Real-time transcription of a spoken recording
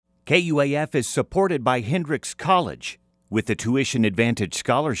KUAF is supported by Hendrix College. With the Tuition Advantage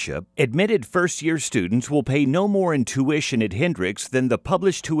Scholarship, admitted first-year students will pay no more in tuition at Hendrix than the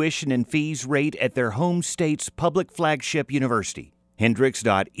published tuition and fees rate at their home state's public flagship university.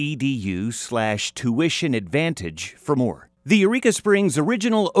 Hendrix.edu/tuitionadvantage for more. The Eureka Springs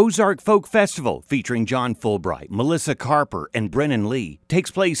Original Ozark Folk Festival, featuring John Fulbright, Melissa Carper, and Brennan Lee,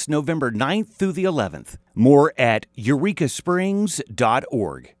 takes place November 9th through the 11th. More at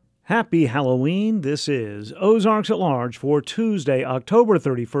eurekasprings.org. Happy Halloween. This is Ozarks at Large for Tuesday, October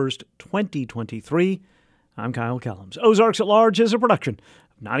 31st, 2023. I'm Kyle Kellums. Ozarks at Large is a production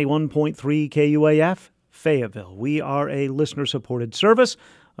of 91.3 KUAF, Fayetteville. We are a listener-supported service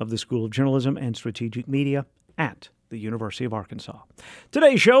of the School of Journalism and Strategic Media at the University of Arkansas.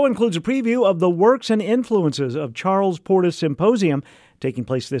 Today's show includes a preview of the works and influences of Charles Portis Symposium taking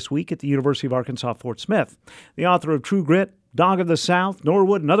place this week at the University of Arkansas Fort Smith. The author of True Grit, Dog of the South,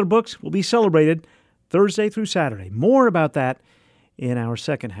 Norwood, and other books will be celebrated Thursday through Saturday. More about that in our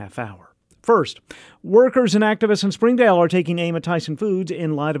second half hour. First, workers and activists in Springdale are taking aim at Tyson Foods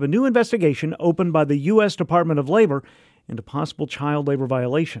in light of a new investigation opened by the U.S. Department of Labor into possible child labor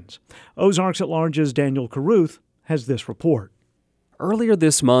violations. Ozarks at Large's Daniel Carruth has this report. Earlier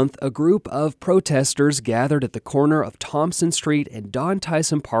this month, a group of protesters gathered at the corner of Thompson Street and Don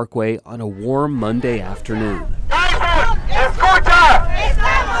Tyson Parkway on a warm Monday afternoon. Tyson, escucha!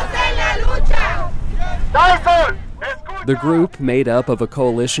 Estamos en la lucha! Tyson, escucha! The group, made up of a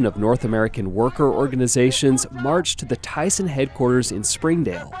coalition of North American worker organizations, marched to the Tyson headquarters in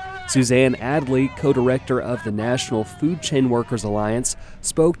Springdale. Suzanne Adley, co-director of the National Food Chain Workers Alliance,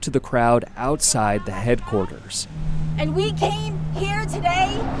 spoke to the crowd outside the headquarters. And we came here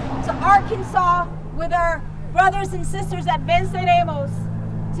today to Arkansas with our brothers and sisters at Venceremos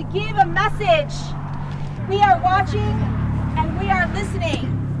to give a message. We are watching and we are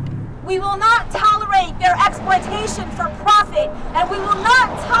listening. We will not tolerate their exploitation for profit, and we will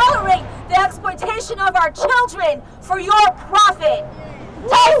not tolerate the exploitation of our children for your profit.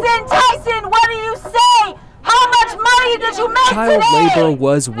 Tyson, what do you say? How much money did you make Child today? labor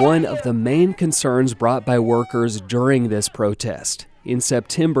was one of the main concerns brought by workers during this protest. In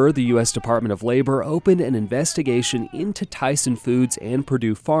September, the U.S. Department of Labor opened an investigation into Tyson Foods and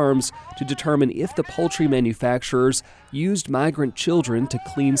Purdue Farms to determine if the poultry manufacturers used migrant children to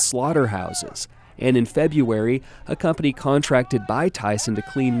clean slaughterhouses. And in February, a company contracted by Tyson to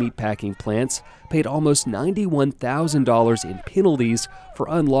clean meatpacking plants paid almost $91,000 in penalties for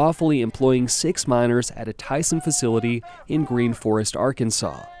unlawfully employing 6 minors at a Tyson facility in Green Forest,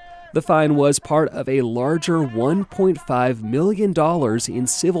 Arkansas. The fine was part of a larger $1.5 million in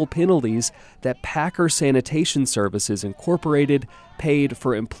civil penalties that Packer Sanitation Services Incorporated paid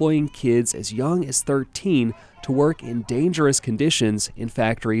for employing kids as young as 13 to work in dangerous conditions in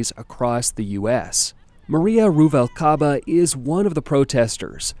factories across the U.S. Maria Ruvalcaba is one of the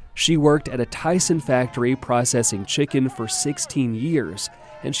protesters. She worked at a Tyson factory processing chicken for 16 years,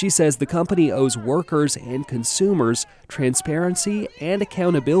 and she says the company owes workers and consumers transparency and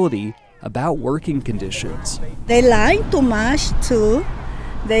accountability about working conditions. They lie too much too.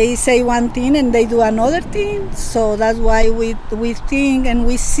 They say one thing and they do another thing, so that's why we think and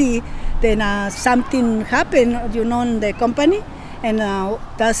we see that something happened, in the company, and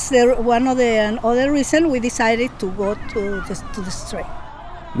that's one of the other reason we decided to go to the strike.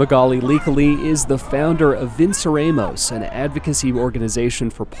 Magali Likali is the founder of Venceremos, an advocacy organization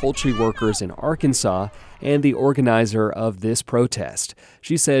for poultry workers in Arkansas, and the organizer of this protest.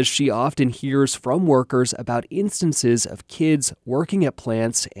 She says she often hears from workers about instances of kids working at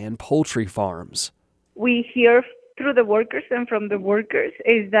plants and poultry farms. We hear through the workers and from the workers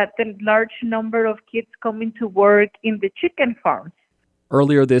is that the large number of kids coming to work in the chicken farms.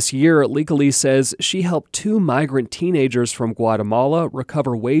 Earlier this year, Likali says she helped 2 migrant teenagers from Guatemala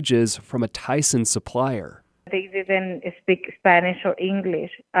recover wages from a Tyson supplier. They didn't speak Spanish or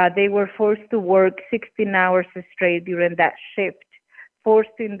English. They were forced to work 16 hours straight during that shift,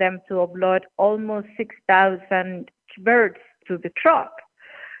 forcing them to upload almost 6,000 birds to the truck.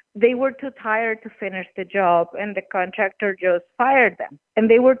 They were too tired to finish the job, and the contractor just fired them. And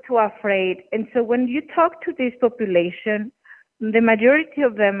they were too afraid. And so when you talk to this population, the majority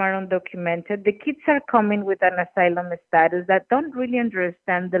of them are undocumented. The kids are coming with an asylum status that don't really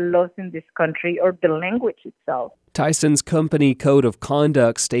understand the laws in this country or the language itself. Tyson's company code of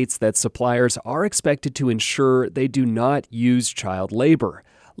conduct states that suppliers are expected to ensure they do not use child labor.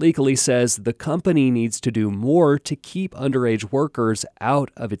 Likali says the company needs to do more to keep underage workers out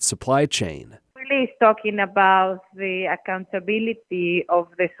of its supply chain. Really is talking about the accountability of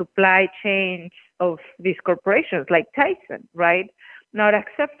the supply chain of these corporations like Tyson, right? not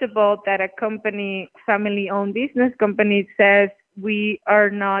acceptable that a company, family-owned business company, says we are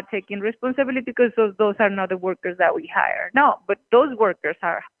not taking responsibility because those are not the workers that we hire. No, but those workers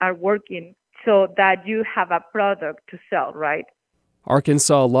are working so that you have a product to sell, right?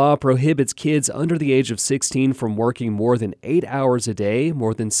 Arkansas law prohibits kids under the age of 16 from working more than 8 hours a day,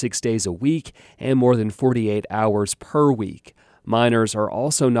 more than 6 days a week, and more than 48 hours per week. Minors are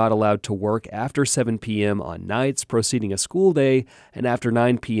also not allowed to work after 7 p.m. on nights preceding a school day and after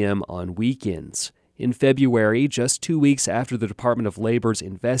 9 p.m. on weekends. In February, just 2 weeks after the Department of Labor's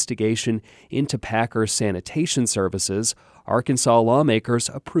investigation into Packer sanitation services, Arkansas lawmakers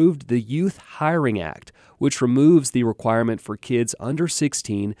approved the Youth Hiring Act, which removes the requirement for kids under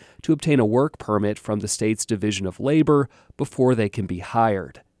 16 to obtain a work permit from the state's Division of Labor before they can be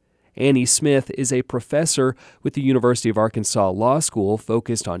hired. Annie Smith is a professor with the University of Arkansas Law School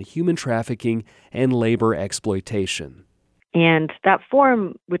focused on human trafficking and labor exploitation. And that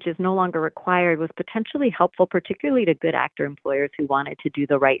form, which is no longer required, was potentially helpful, particularly to good actor employers who wanted to do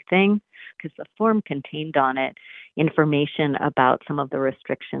the right thing, because the form contained on it information about some of the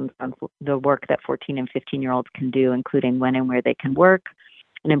restrictions on the work that 14 and 15-year-olds can do, including when and where they can work.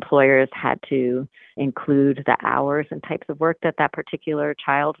 And employers had to include the hours and types of work that particular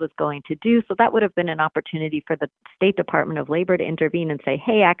child was going to do. So that would have been an opportunity for the State Department of Labor to intervene and say,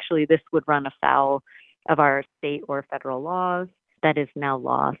 hey, actually, this would run afoul of our state or federal laws. That is now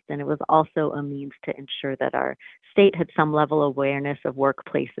lost. And it was also a means to ensure that our state had some level of awareness of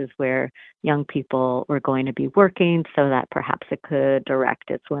workplaces where young people were going to be working, so that perhaps it could direct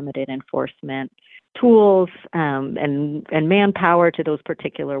its limited enforcement tools and manpower to those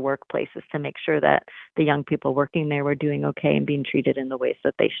particular workplaces to make sure that the young people working there were doing okay and being treated in the ways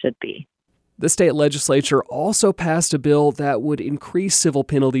that they should be. The state legislature also passed a bill that would increase civil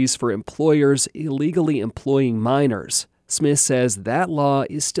penalties for employers illegally employing minors. Smith says that law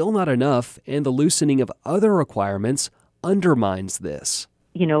is still not enough, and the loosening of other requirements undermines this.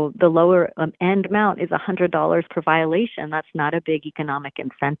 You know, the lower end amount is $100 per violation. That's not a big economic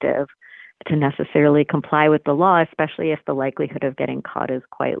incentive to necessarily comply with the law, especially if the likelihood of getting caught is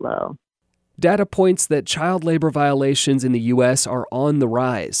quite low. Data points that child labor violations in the U.S. are on the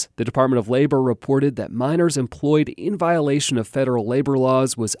rise. The Department of Labor reported that minors employed in violation of federal labor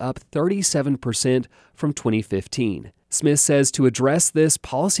laws was up 37% from 2015. Smith says to address this,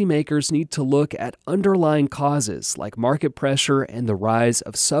 policymakers need to look at underlying causes like market pressure and the rise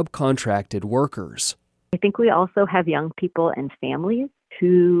of subcontracted workers. I think we also have young people and families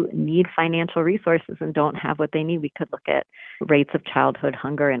who need financial resources and don't have what they need. We could look at rates of childhood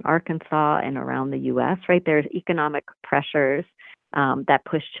hunger in Arkansas and around the U.S., right? There's economic pressures that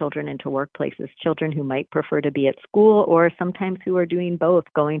push children into workplaces, children who might prefer to be at school or sometimes who are doing both,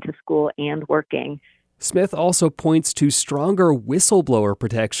 going to school and working. Smith also points to stronger whistleblower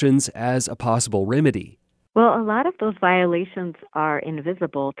protections as a possible remedy. Well, a lot of those violations are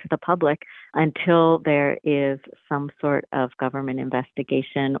invisible to the public until there is some sort of government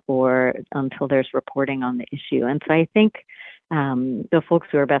investigation or until there's reporting on the issue. And so I think the folks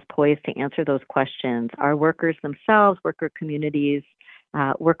who are best poised to answer those questions are workers themselves, worker communities,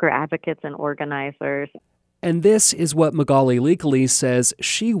 worker advocates and organizers. And this is what Magali Legally says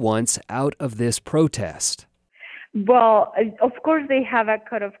she wants out of this protest. Well, of course, they have a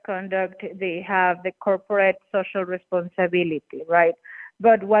code of conduct. They have the corporate social responsibility, right?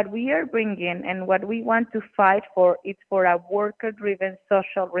 But what we are bringing and what we want to fight for is for a worker-driven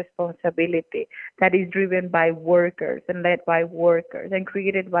social responsibility that is driven by workers and led by workers and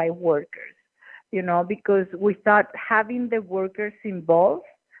created by workers, you know, because without having the workers involved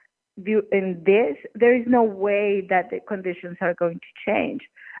in this, there is no way that the conditions are going to change.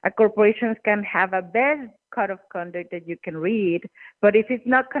 Corporations can have a best code of conduct that you can read, but if it's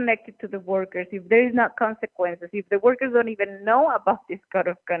not connected to the workers, if there is not consequences, if the workers don't even know about this code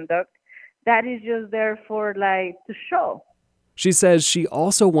of conduct, that is just there for to show. She says she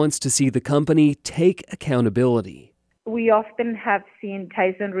also wants to see the company take accountability. We often have seen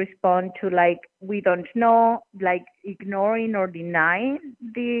Tyson respond to we don't know, ignoring or denying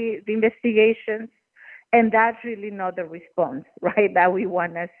the investigations. And that's really not the response, right, that we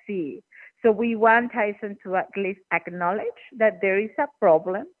want to see. So we want Tyson to at least acknowledge that there is a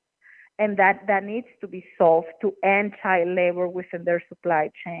problem and that needs to be solved to end child labor within their supply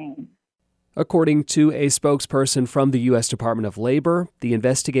chain. According to a spokesperson from the U.S. Department of Labor, the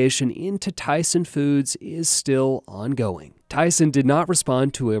investigation into Tyson Foods is still ongoing. Tyson did not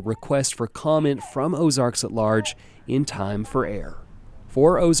respond to a request for comment from Ozarks at Large in time for air.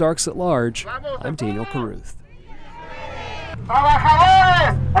 For Ozarks at Large, I'm Daniel Carruth.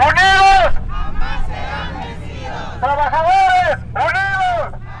 ¡Trabajadores unidos! ¡Jamás serán vencidos! ¡Trabajadores unidos!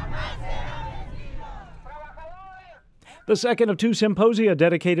 The second of two symposia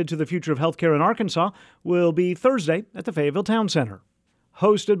dedicated to the future of healthcare in Arkansas will be Thursday at the Fayetteville Town Center.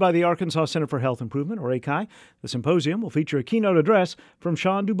 Hosted by the Arkansas Center for Health Improvement, or ACHI, the symposium will feature a keynote address from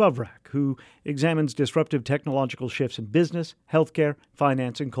Sean Dubovrak, who examines disruptive technological shifts in business, healthcare,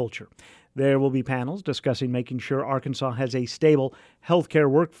 finance, and culture. There will be panels discussing making sure Arkansas has a stable healthcare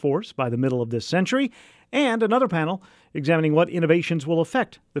workforce by the middle of this century, and another panel examining what innovations will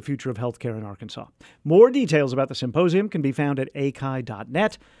affect the future of healthcare in Arkansas. More details about the symposium can be found at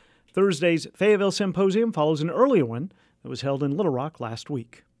achi.net. Thursday's Fayetteville Symposium follows an earlier one that was held in Little Rock last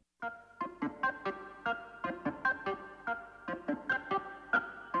week.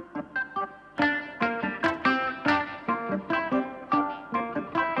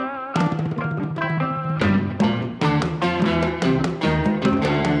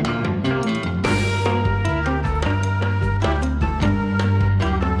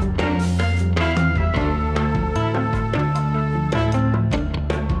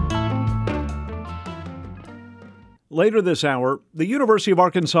 Later this hour, the University of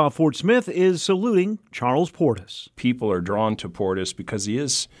Arkansas Fort Smith is saluting Charles Portis. People are drawn to Portis because he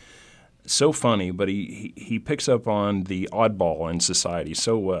is so funny, but he picks up on the oddball in society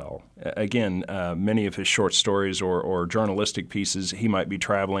so well. Again, many of his short stories or journalistic pieces, he might be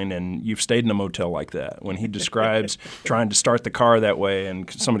traveling, and you've stayed in a motel like that. When he describes trying to start the car that way and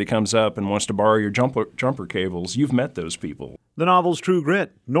somebody comes up and wants to borrow your jumper cables, you've met those people. The novel's True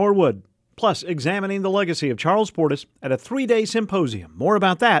Grit, Norwood, plus examining the legacy of Charles Portis at a 3-day symposium. More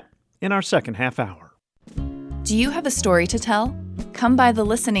about that in our second half hour. Do you have a story to tell? Come by the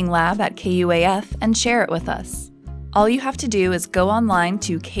Listening Lab at KUAF and share it with us. All you have to do is go online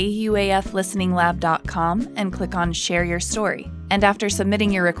to kuaflisteninglab.com and click on Share Your Story. And after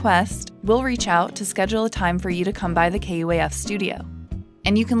submitting your request, we'll reach out to schedule a time for you to come by the KUAF studio.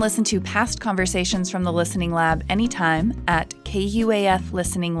 And you can listen to past conversations from the Listening Lab anytime at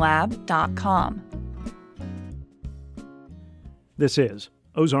kuaflisteninglab.com. This is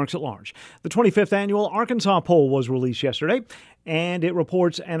Ozarks at Large. The 25th annual Arkansas poll was released yesterday, and it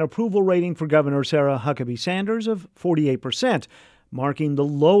reports an approval rating for Governor Sarah Huckabee Sanders of 48%, marking the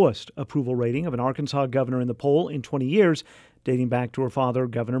lowest approval rating of an Arkansas governor in the poll in 20 years, dating back to her father,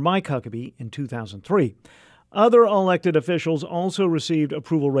 Governor Mike Huckabee, in 2003. Other elected officials also received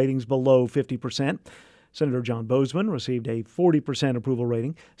approval ratings below 50%. Senator John Bozeman received a 40% approval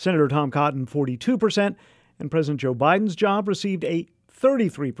rating, Senator Tom Cotton 42%, and President Joe Biden's job received a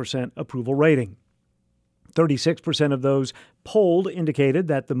 33% approval rating. 36% of those polled indicated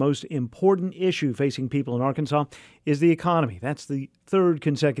that the most important issue facing people in Arkansas is the economy. That's the third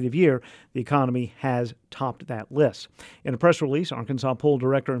consecutive year the economy has topped that list. In a press release, Arkansas poll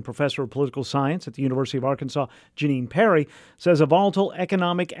director and professor of political science at the University of Arkansas, Janine Perry, says a volatile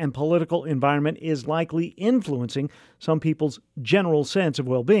economic and political environment is likely influencing some people's general sense of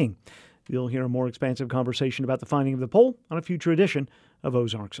well-being. You'll hear a more expansive conversation about the finding of the poll on a future edition of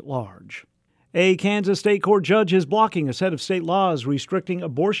Ozarks at Large. A Kansas state court judge is blocking a set of state laws restricting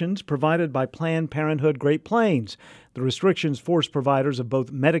abortions provided by Planned Parenthood Great Plains. The restrictions force providers of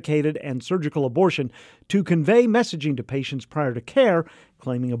both medicated and surgical abortion to convey messaging to patients prior to care,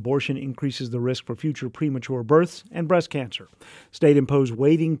 claiming abortion increases the risk for future premature births and breast cancer. State-imposed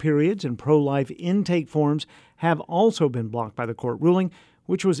waiting periods and pro-life intake forms have also been blocked by the court ruling,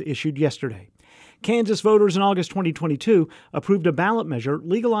 which was issued yesterday. Kansas voters in August 2022 approved a ballot measure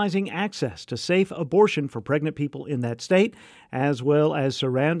legalizing access to safe abortion for pregnant people in that state, as well as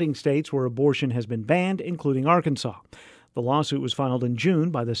surrounding states where abortion has been banned, including Arkansas. The lawsuit was filed in June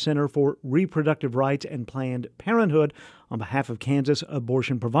by the Center for Reproductive Rights and Planned Parenthood on behalf of Kansas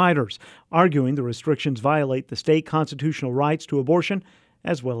abortion providers, arguing the restrictions violate the state constitutional rights to abortion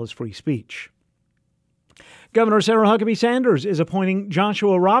as well as free speech. Governor Sarah Huckabee Sanders is appointing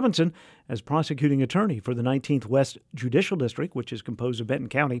Joshua Robinson as prosecuting attorney for the 19th West Judicial District, which is composed of Benton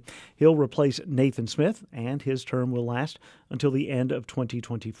County. He'll replace Nathan Smith, and his term will last until the end of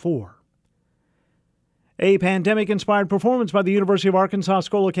 2024. A pandemic-inspired performance by the University of Arkansas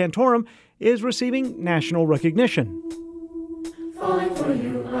Schola Cantorum is receiving national recognition. Falling for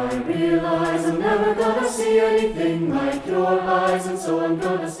you, I realize I'm never gonna see anything like your eyes, and so I'm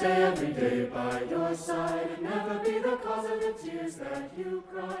gonna stay every day by your side and never be the cause of the tears that you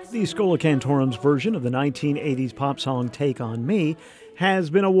cry. The Schola Cantorum's version of the 1980s pop song Take On Me has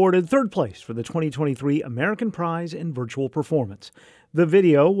been awarded third place for the 2023 American Prize in Virtual Performance. The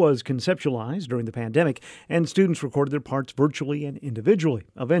video was conceptualized during the pandemic, and students recorded their parts virtually and individually.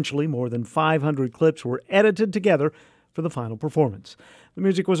 Eventually, more than 500 clips were edited together for the final performance. The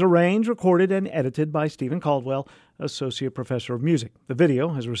music was arranged, recorded, and edited by Stephen Caldwell, Associate Professor of Music. The video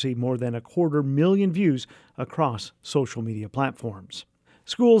has received more than 250,000 views across social media platforms.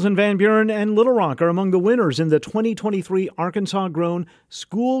 Schools in Van Buren and Little Rock are among the winners in the 2023 Arkansas-grown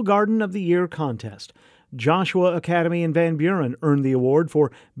School Garden of the Year contest. Joshua Academy in Van Buren earned the award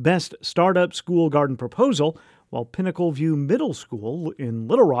for Best Startup School Garden Proposal, while Pinnacle View Middle School in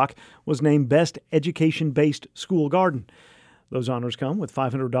Little Rock was named Best Education-Based School Garden. Those honors come with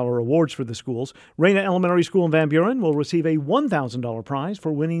 $500 awards for the schools. Reyna Elementary School in Van Buren will receive a $1,000 prize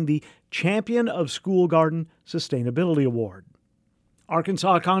for winning the Champion of School Garden Sustainability Award.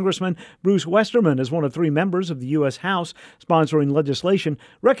 Arkansas Congressman Bruce Westerman is one of 3 members of the U.S. House sponsoring legislation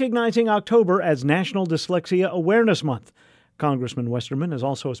recognizing October as National Dyslexia Awareness Month. Congressman Westerman is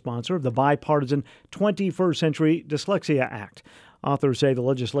also a sponsor of the bipartisan 21st Century Dyslexia Act. Authors say the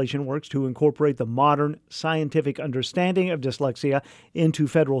legislation works to incorporate the modern scientific understanding of dyslexia into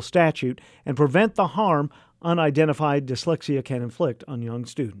federal statute and prevent the harm unidentified dyslexia can inflict on young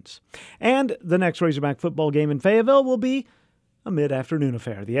students. And the next Razorback football game in Fayetteville will be a mid-afternoon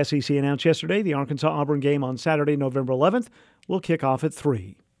affair. The SEC announced yesterday the Arkansas-Auburn game on Saturday, November 11th, will kick off at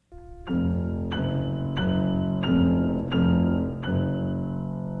 3.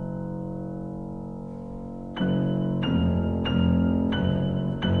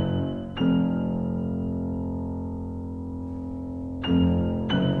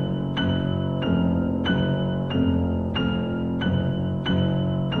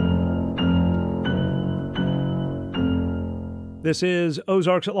 This is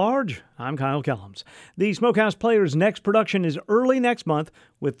Ozarks at Large. I'm Kyle Kellums. The Smokehouse Players' next production is early next month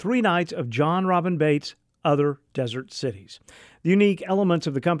with 3 nights of John Robin Bates' Other Desert Cities. The unique elements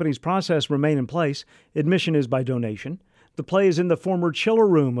of the company's process remain in place. Admission is by donation. The play is in the former chiller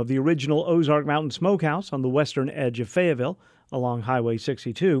room of the original Ozark Mountain Smokehouse on the western edge of Fayetteville along Highway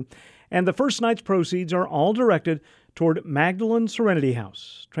 62. And the first night's proceeds are all directed toward Magdalene Serenity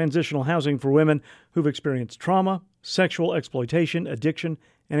House, transitional housing for women who've experienced trauma, sexual exploitation, addiction,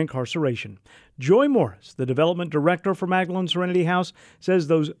 and incarceration. Joy Morris, the development director for Magdalene Serenity House, says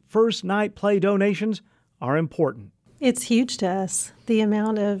those first night play donations are important. It's huge to us, the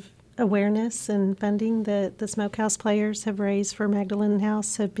amount of awareness and funding that the Smokehouse Players have raised for Magdalene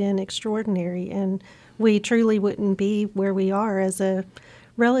House have been extraordinary, and we truly wouldn't be where we are as a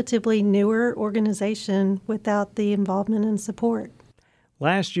relatively newer organization without the involvement and support.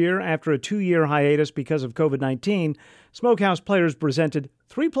 Last year, after a 2-year hiatus because of COVID-19, Smokehouse Players presented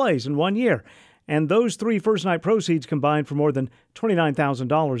 3 plays in 1 year, and those 3 first-night proceeds combined for more than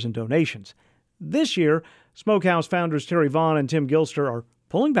 $29,000 in donations. This year, Smokehouse founders Terry Vaughn and Tim Gilster are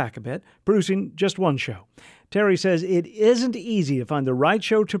pulling back a bit, producing just 1 show. Terry says it isn't easy to find the right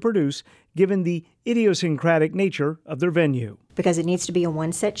show to produce given the idiosyncratic nature of their venue. Because it needs to be a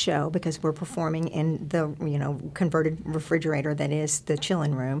one-set show because we're performing in the, converted refrigerator that is the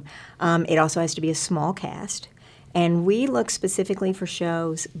chilling room. It also has to be a small cast. And we look specifically for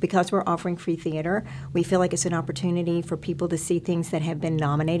shows, because we're offering free theater, we feel like it's an opportunity for people to see things that have been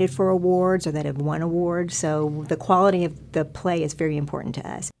nominated for awards or that have won awards. So the quality of the play is very important to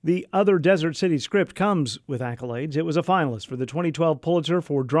us. The Other Desert City script comes with accolades. It was a finalist for the 2012 Pulitzer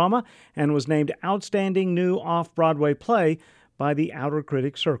for Drama and was named Outstanding New Off-Broadway Play by the Outer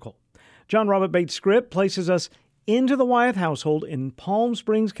Critics Circle. John Robert Bates' script places us into the Wyeth household in Palm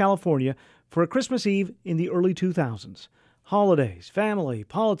Springs, California, for a Christmas Eve in the early 2000s. Holidays, family,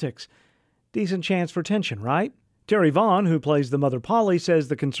 politics. Decent chance for tension, right? Terry Vaughn, who plays the mother Polly, says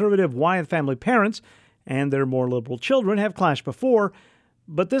the conservative Wyeth family parents and their more liberal children have clashed before,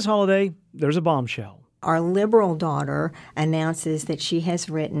 but this holiday, there's a bombshell. Our liberal daughter announces that she has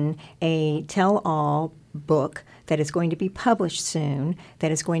written a tell-all book that is going to be published soon,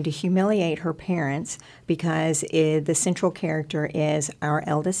 that is going to humiliate her parents because the central character is our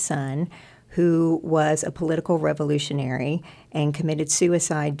eldest son, who was a political revolutionary and committed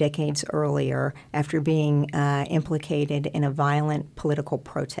suicide decades earlier after being implicated in a violent political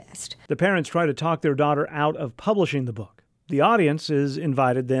protest. The parents try to talk their daughter out of publishing the book. The audience is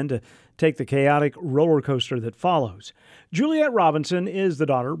invited then to take the chaotic roller coaster that follows. Juliet Robinson is the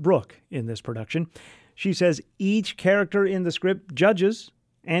daughter, Brooke, in this production. She says each character in the script judges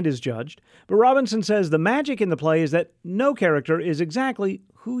and is judged, but Robinson says the magic in the play is that no character is exactly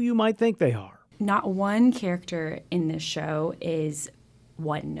who you might think they are. Not one character in this show is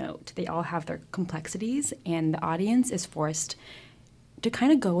one note. They all have their complexities, and the audience is forced to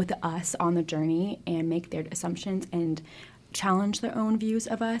kind of go with us on the journey and make their assumptions and challenge their own views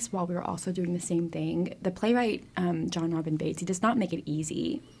of us while we're also doing the same thing. The playwright, John Robin Bates, he does not make it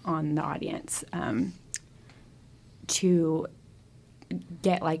easy on the audience to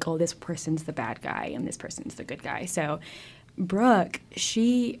get like, oh, this person's the bad guy and this person's the good guy. So Brooke,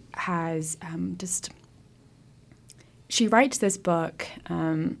 she has she writes this book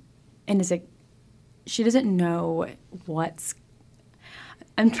and she doesn't know what's,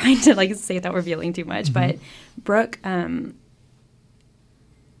 I'm trying to like say without revealing too much, but Brooke,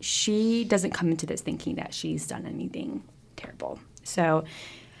 she doesn't come into this thinking that she's done anything terrible. So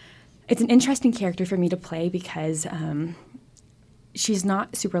it's an interesting character for me to play because she's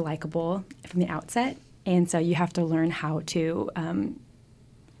not super likable from the outset. And so you have to learn how to,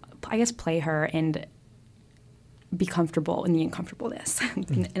 I guess, play her and be comfortable in the uncomfortableness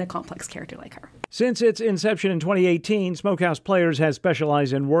in a complex character like her. Since its inception in 2018, Smokehouse Players has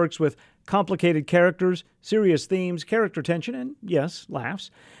specialized in works with complicated characters, serious themes, character tension, and, yes,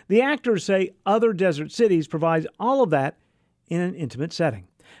 laughs. The actors say Other Desert Cities provides all of that in an intimate setting.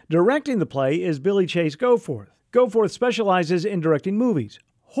 Directing the play is Billy Chase Goforth. Goforth specializes in directing movies,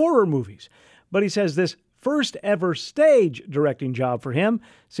 horror movies, but he says this first ever stage directing job for him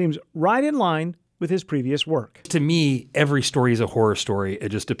seems right in line with his previous work. To me, every story is a horror story. It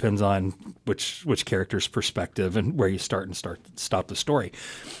just depends on which character's perspective and where you stop the story.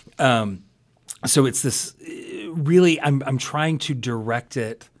 So it's this really, I'm trying to direct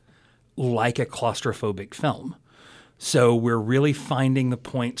it like a claustrophobic film. So we're really finding the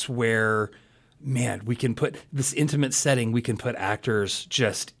points where, man, we can put this intimate setting, we can put actors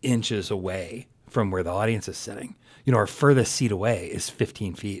just inches away from where the audience is sitting. You know, our furthest seat away is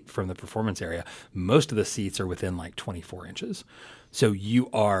 15 feet from the performance area. Most of the seats are within like 24 inches. So you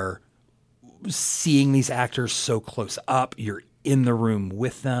are seeing these actors so close up. You're in the room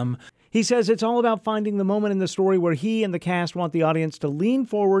with them. He says it's all about finding the moment in the story where he and the cast want the audience to lean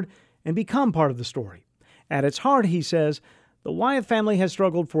forward and become part of the story. At its heart, he says, the Wyatt family has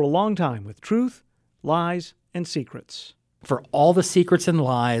struggled for a long time with truth, lies, and secrets. For all the secrets and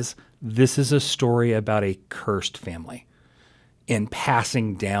lies, this is a story about a cursed family and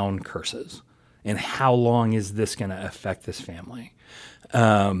passing down curses. And how long is this going to affect this family?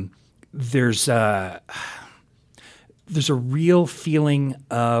 There's a real feeling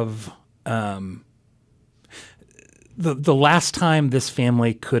of the last time this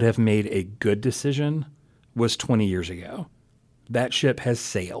family could have made a good decision was 20 years ago. That ship has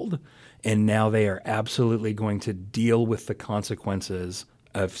sailed, and now they are absolutely going to deal with the consequences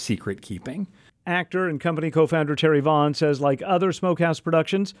of secret keeping. Actor and company co-founder Terry Vaughn says, like other Smokehouse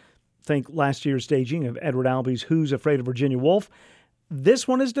productions, think last year's staging of Edward Albee's Who's Afraid of Virginia Woolf, this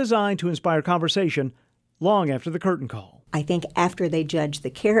one is designed to inspire conversation long after the curtain call. I think after they judge the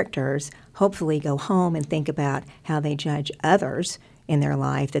characters, hopefully go home and think about how they judge others in their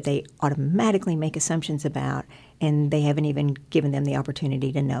life that they automatically make assumptions about, and they haven't even given them the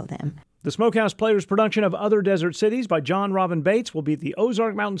opportunity to know them. The Smokehouse Players production of Other Desert Cities by John Robin Bates will be at the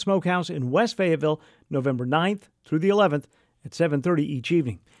Ozark Mountain Smokehouse in West Fayetteville, November 9th through the 11th at 7:30 each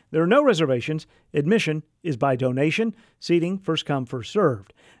evening. There are no reservations. Admission is by donation. Seating, first come, first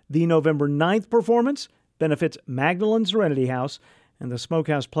served. The November 9th performance benefits Magdalene Serenity House, and the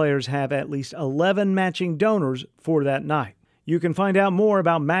Smokehouse Players have at least 11 matching donors for that night. You can find out more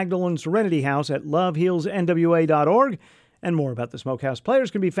about Magdalene Serenity House at lovehealsnwa.org, and more about the Smokehouse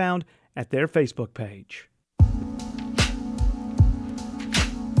Players can be found at their Facebook page.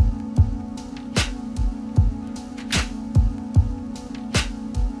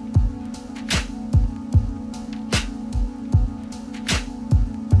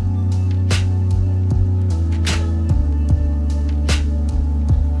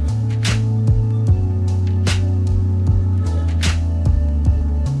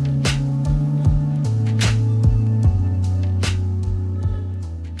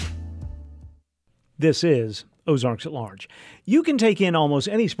 This is Ozarks at Large. You can take in almost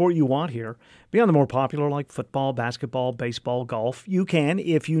any sport you want here. Beyond the more popular like football, basketball, baseball, golf, you can,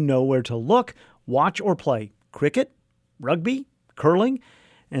 if you know where to look, watch or play cricket, rugby, curling,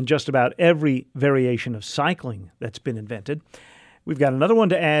 and just about every variation of cycling that's been invented. We've got another one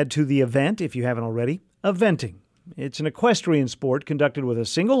to add to the event, if you haven't already, eventing. It's an equestrian sport conducted with a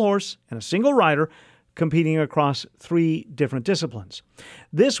single horse and a single rider, competing across 3 different disciplines.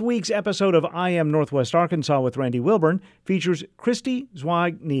 This week's episode of I Am Northwest Arkansas with Randy Wilburn features Christy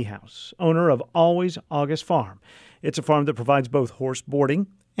Zweig Niehaus, owner of Always August Farm. It's a farm that provides both horse boarding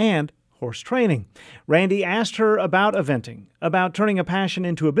and horse training. Randy asked her about eventing, about turning a passion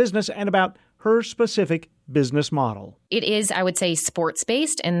into a business, and about her specific business model. It is, I would say,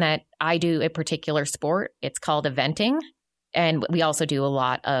 sports-based in that I do a particular sport. It's called eventing. And we also do a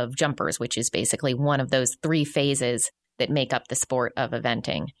lot of jumpers, which is basically one of those 3 phases that make up the sport of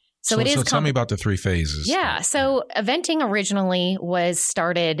eventing. So it is. So tell me about the three phases. Yeah. So eventing originally was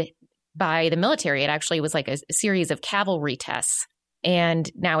started by the military. It actually was like a series of cavalry tests. And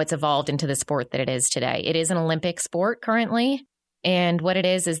now it's evolved into the sport that it is today. It is an Olympic sport currently. And what it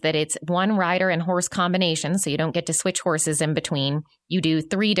is that it's one rider and horse combination. So you don't get to switch horses in between. You do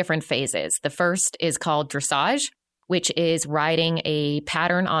 3 different phases. The first is called dressage, which is riding a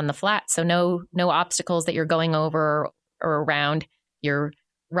pattern on the flat. So no obstacles that you're going over or around. You're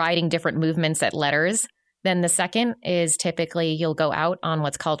riding different movements at letters. Then the second is typically you'll go out on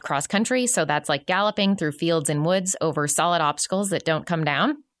what's called cross country. So that's like galloping through fields and woods over solid obstacles that don't come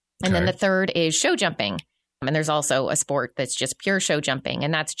down. And then the third is show jumping. And there's also a sport that's just pure show jumping.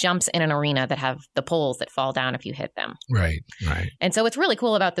 And that's jumps in an arena that have the poles that fall down if you hit them. Right. And so what's really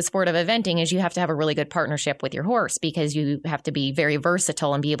cool about the sport of eventing is you have to have a really good partnership with your horse because you have to be very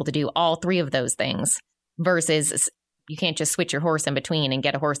versatile and be able to do all 3 of those things versus you can't just switch your horse in between and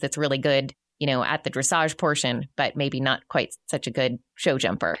get a horse that's really good, at the dressage portion, but maybe not quite such a good show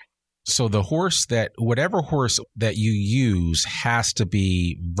jumper. So whatever horse that you use has to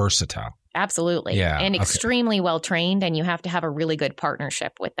be versatile. Absolutely. Yeah, and extremely well trained, and you have to have a really good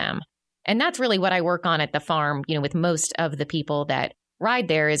partnership with them. And that's really what I work on at the farm, with most of the people that ride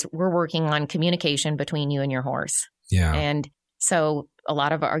there is we're working on communication between you and your horse. Yeah. And so a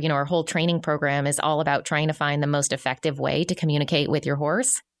lot of our whole training program is all about trying to find the most effective way to communicate with your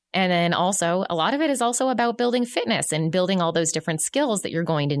horse. And then also a lot of it is also about building fitness and building all those different skills that you're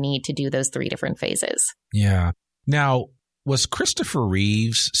going to need to do those 3 different phases. Yeah. Now, was Christopher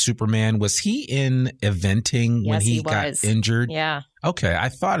Reeves, Superman, was he in eventing when he got injured? Yeah. Okay. I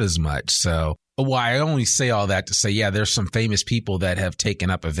thought as much. So, I only say all that to say, yeah, there's some famous people that have taken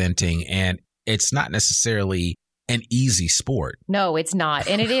up eventing, and it's not necessarily an easy sport. No, it's not.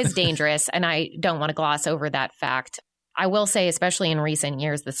 And it is dangerous. And I don't want to gloss over that fact. I will say, especially in recent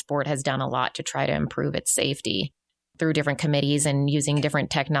years, the sport has done a lot to try to improve its safety through different committees and using different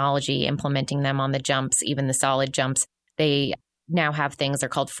technology, implementing them on the jumps, even the solid jumps. They now have things, they're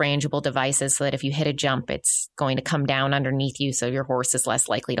called frangible devices, so that if you hit a jump, it's going to come down underneath you, so your horse is less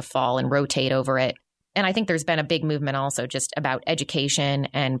likely to fall and rotate over it. And I think there's been a big movement also just about education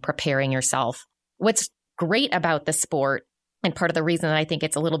and preparing yourself. What's great about the sport, and part of the reason that I think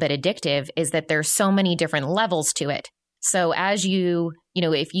it's a little bit addictive, is that there's so many different levels to it. So as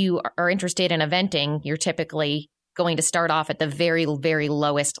if you are interested in eventing, you're typically going to start off at the very, very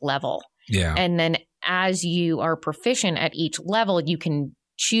lowest level. Yeah. And then as you are proficient at each level, you can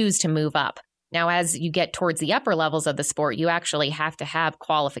choose to move up. Now, as you get towards the upper levels of the sport, you actually have to have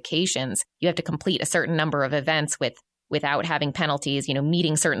qualifications. You have to complete a certain number of events without having penalties,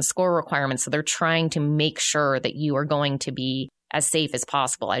 meeting certain score requirements. So they're trying to make sure that you are going to be as safe as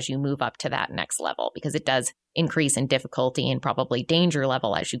possible as you move up to that next level, because it does increase in difficulty and probably danger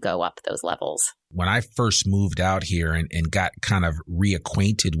level as you go up those levels. When I first moved out here and got kind of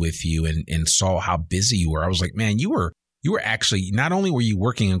reacquainted with you and saw how busy you were, I was like, man, you were actually, not only were you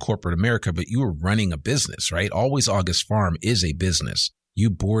working in corporate America, but you were running a business, right? Always August Farm is a business. You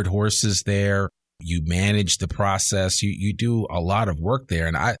board horses there. You manage the process. You do a lot of work there.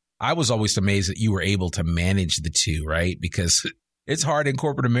 And I was always amazed that you were able to manage the two, right? Because it's hard in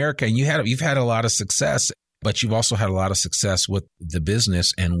corporate America, and you've had a lot of success, but you've also had a lot of success with the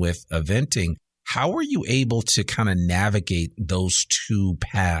business and with eventing. How were you able to kind of navigate those 2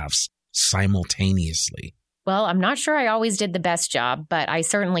 paths simultaneously? Well, I'm not sure I always did the best job, but I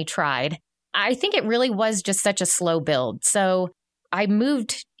certainly tried. I think it really was just such a slow build. So I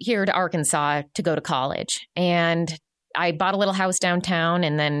moved here to Arkansas to go to college, and I bought a little house downtown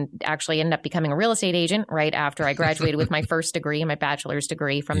and then actually ended up becoming a real estate agent right after I graduated with my first degree, my bachelor's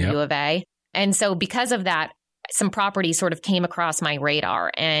degree from the U of A. And so because of that, some property sort of came across my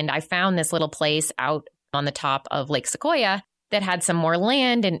radar, and I found this little place out on the top of Lake Sequoia that had some more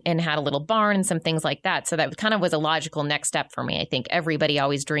land and had a little barn and some things like that. So that kind of was a logical next step for me. I think everybody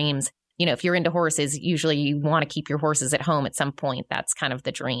always dreams, if you're into horses, usually you want to keep your horses at home at some point. That's kind of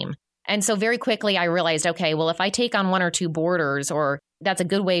the dream. And so very quickly I realized, okay, well, if I take on 1 or 2 boarders, or that's a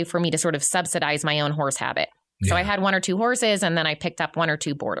good way for me to sort of subsidize my own horse habit. Yeah. So I had 1 or 2 horses, and then I picked up 1 or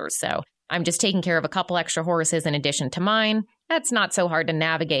 2 boarders. So I'm just taking care of a couple extra horses in addition to mine. That's not so hard to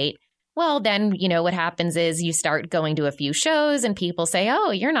navigate. Well, then, what happens is you start going to a few shows and people say,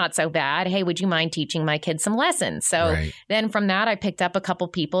 oh, you're not so bad. Hey, would you mind teaching my kids some lessons? So then from that, I picked up a couple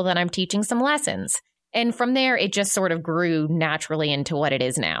people that I'm teaching some lessons. And from there, it just sort of grew naturally into what it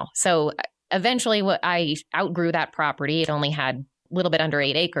is now. So eventually I outgrew that property. It only had a little bit under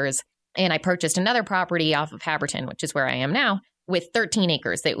 8 acres. And I purchased another property off of Haberton, which is where I am now, with 13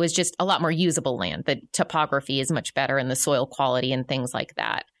 acres. It was just a lot more usable land. The topography is much better and the soil quality and things like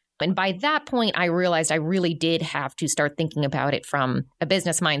that. And by that point, I realized I really did have to start thinking about it from a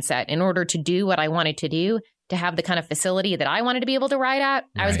business mindset. In order to do what I wanted to do, to have the kind of facility that I wanted to be able to ride at,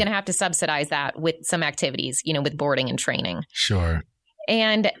 I was going to have to subsidize that with some activities, with boarding and training. Sure.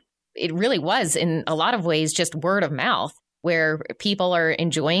 And it really was, in a lot of ways, just word of mouth, where people are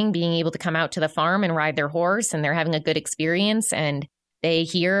enjoying being able to come out to the farm and ride their horse, and they're having a good experience, and they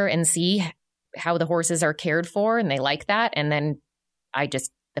hear and see how the horses are cared for, and they like that. And then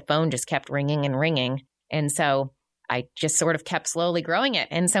the phone just kept ringing and ringing. And so I just sort of kept slowly growing it.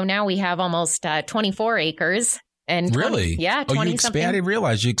 And so now we have almost 24 acres. And really? 20 you expanded? something. I didn't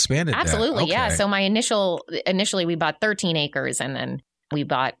realize you expanded Absolutely, that. Okay. yeah. So my initially we bought 13 acres, and then we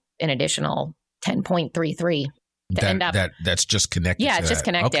bought an additional 10.33 to end up. That's just connected. Yeah, to it's just that.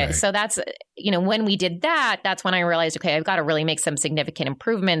 connected. Okay. So that's, when we did that, that's when I realized, okay, I've got to really make some significant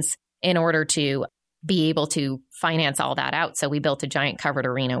improvements in order to be able to finance all that out. So we built a giant covered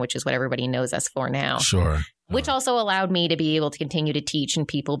arena, which is what everybody knows us for now. Sure. Which also allowed me to be able to continue to teach and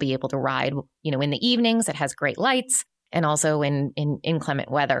people be able to ride, in the evenings. It has great lights. And also in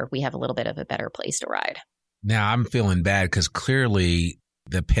inclement weather, we have a little bit of a better place to ride. Now I'm feeling bad because clearly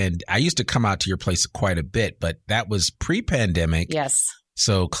I used to come out to your place quite a bit, but that was pre-pandemic. Yes.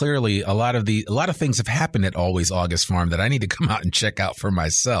 So clearly a lot of things have happened at Always August Farm that I need to come out and check out for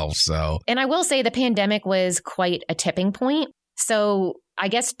myself. So, and I will say the pandemic was quite a tipping point. So I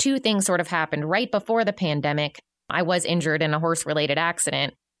guess two things sort of happened. Right before the pandemic, I was injured in a horse-related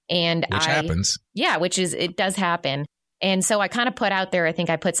accident. Which happens. Yeah, it does happen. And so I kind of put out there, I think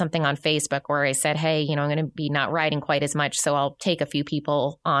I put something on Facebook where I said, hey, I'm going to be not riding quite as much, so I'll take a few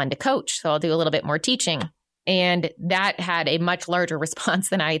people on to coach. So I'll do a little bit more teaching. And that had a much larger response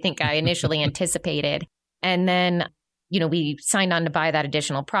than I think I initially anticipated. And then, we signed on to buy that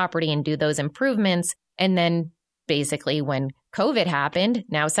additional property and do those improvements. And then basically when COVID happened,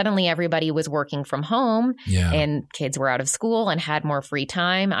 now suddenly everybody was working from home and kids were out of school and had more free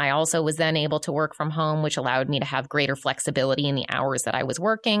time. I also was then able to work from home, which allowed me to have greater flexibility in the hours that I was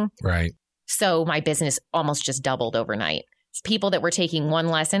working. Right. So my business almost just doubled overnight. People that were taking one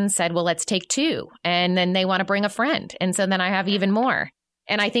lesson said, well, let's take two. And then they want to bring a friend. And so then I have even more.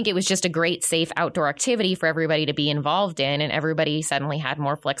 And I think it was just a great, safe outdoor activity for everybody to be involved in. And everybody suddenly had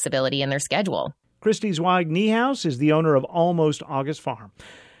more flexibility in their schedule. Christy Zweig-Niehaus is the owner of Almost August Farm.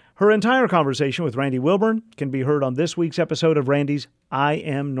 Her entire conversation with Randy Wilburn can be heard on this week's episode of Randy's I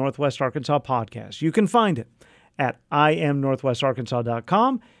Am Northwest Arkansas podcast. You can find it at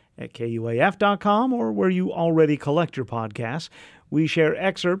IamNorthwestArkansas.com, at KUAF.com, or where you already collect your podcasts. We share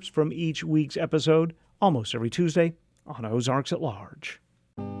excerpts from each week's episode almost every Tuesday on Ozarks at Large.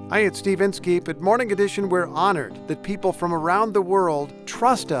 Hi, it's Steve Inskeep. At Morning Edition, we're honored that people from around the world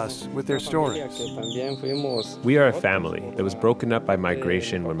trust us with their stories. We are a family that was broken up by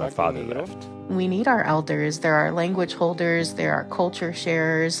migration when my father left. We need our elders. There are language holders. There are culture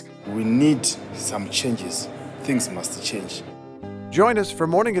sharers. We need some changes. Things must change. Join us for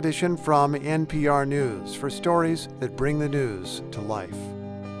Morning Edition from NPR News for stories that bring the news to life.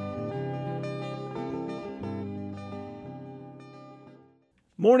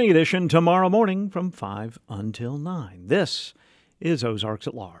 Morning Edition tomorrow morning from 5 until 9. This is Ozarks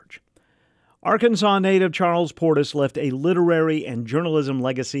at Large. Arkansas native Charles Portis left a literary and journalism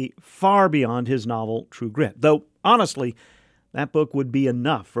legacy far beyond his novel True Grit, though honestly, that book would be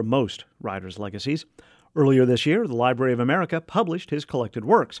enough for most writers' legacies. Earlier this year, the Library of America published his collected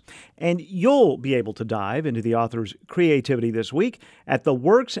works, and you'll be able to dive into the author's creativity this week at the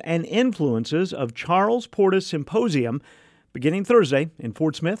Works and Influences of Charles Portis Symposium, beginning Thursday in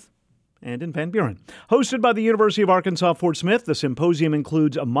Fort Smith and in Van Buren. Hosted by the University of Arkansas Fort Smith, the symposium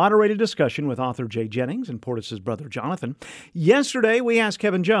includes a moderated discussion with author Jay Jennings and Portis's brother Jonathan. Yesterday, we asked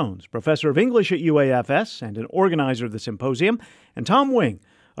Kevin Jones, professor of English at UAFS and an organizer of the symposium, and Tom Wing,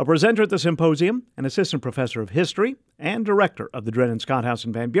 a presenter at the symposium, an assistant professor of history, and director of the Drennan Scott House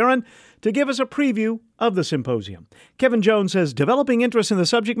in Van Buren, to give us a preview of the symposium. Kevin Jones says developing interest in the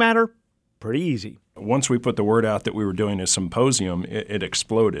subject matter, pretty easy. Once we put the word out that we were doing a symposium, it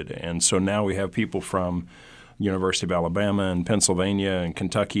exploded. And so now we have people from University of Alabama and Pennsylvania and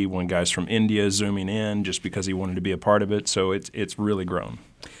Kentucky, one guy's from India zooming in just because he wanted to be a part of it. So it's really grown.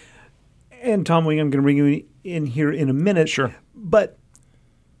 And Tom Wing, I'm going to bring you in here in a minute. Sure. But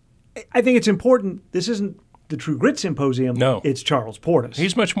I think it's important. This isn't the True Grit Symposium. No. It's Charles Portis.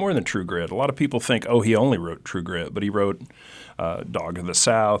 He's much more than True Grit. A lot of people think, he only wrote True Grit, but he wrote Dog of the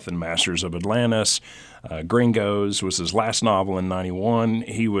South and Masters of Atlantis. Gringos was his last novel in 91.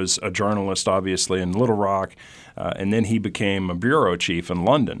 He was a journalist, obviously, in Little Rock, and then he became a bureau chief in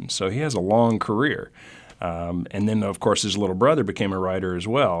London. So he has a long career. And then, of course, his little brother became a writer as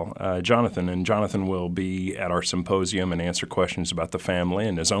well, Jonathan. And Jonathan will be at our symposium and answer questions about the family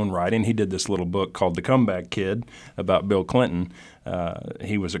and his own writing. He did this little book called The Comeback Kid about Bill Clinton.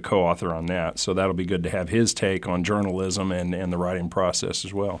 He was a co-author on that. So that'll be good to have his take on journalism and the writing process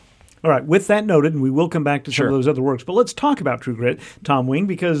as well. All right, with that noted, and we will come back to some of those other works, but let's talk about True Grit, Tom Wing,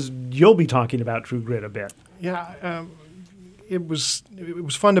 because you'll be talking about True Grit a bit. Yeah, it was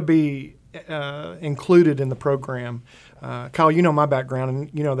fun to be included in the program. Kyle, you know my background,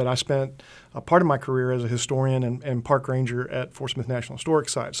 and you know that I spent a part of my career as a historian and park ranger at Fort Smith National Historic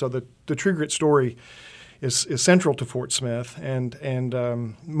Site. So the True Grit story is central to Fort Smith,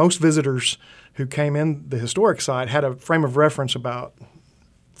 and most visitors who came in the historic site had a frame of reference about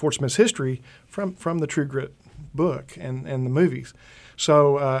Fort Smith's history from the True Grit book and the movies.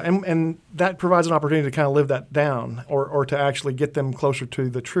 So and that provides an opportunity to kind of live that down or to actually get them closer to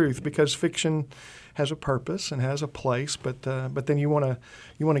the truth, because fiction has a purpose and has a place, but then you want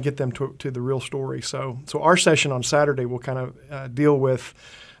to get them to the real story. So our session on Saturday will kind of deal with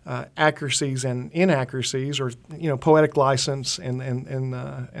accuracies and inaccuracies, or poetic license,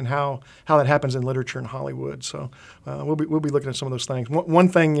 and how that happens in literature in Hollywood. So we'll be looking at some of those things. One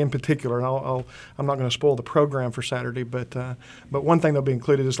thing in particular, and I'm not going to spoil the program for Saturday, but one thing that'll be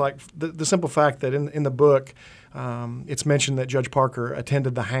included is like the simple fact that in the book it's mentioned that Judge Parker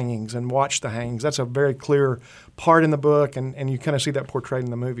attended the hangings and watched the hangings. That's a very clear part in the book, and you kind of see that portrayed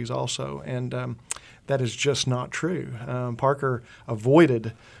in the movies also. And that is just not true. Parker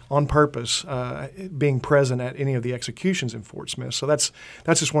avoided on purpose being present at any of the executions in Fort Smith. So that's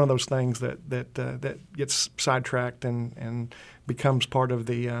just one of those things that gets sidetracked and becomes part of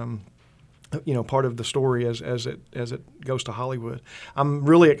the part of the story as it goes to Hollywood. I'm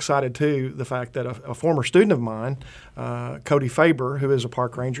really excited too the fact that a former student of mine, Cody Faber, who is a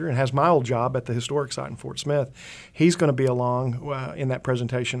park ranger and has my old job at the historic site in Fort Smith, he's going to be along in that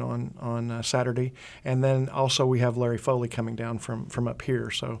presentation on Saturday. And then also we have Larry Foley coming down from up here.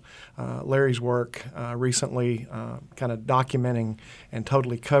 So Larry's work recently kind of documenting and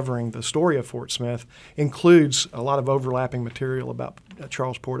totally covering the story of Fort Smith includes a lot of overlapping material about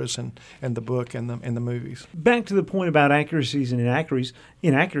Charles Portis and the book and the movies. Back to the point about accuracies and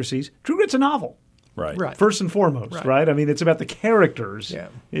inaccuracies, True Grit's a novel. Right. First and foremost, right? I mean, it's about the characters.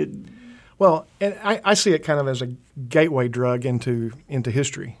 Yeah. Well, and I see it kind of as a gateway drug into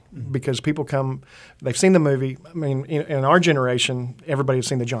history, because people come, they've seen the movie. I mean, in our generation, everybody has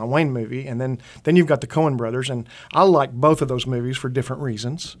seen the John Wayne movie, and then you've got the Coen brothers, and I like both of those movies for different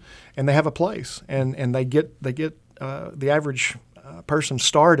reasons, and they have a place, and they get the average person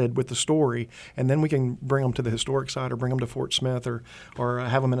started with the story, and then we can bring them to the historic site or bring them to Fort Smith or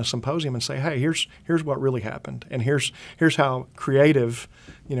have them in a symposium and say, hey, here's what really happened, and here's how creative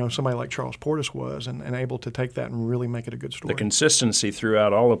somebody like Charles Portis was, and able to take that and really make it a good story. The consistency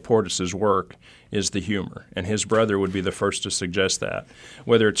throughout all of Portis's work is the humor, and his brother would be the first to suggest that,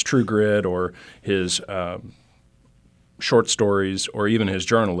 whether it's True Grit or his short stories or even his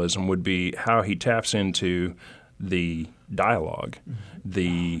journalism, would be how he taps into the dialogue,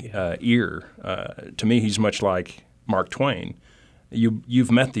 the ear. To me, he's much like Mark Twain.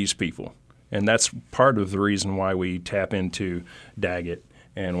 You've met these people, and that's part of the reason why we tap into Daggett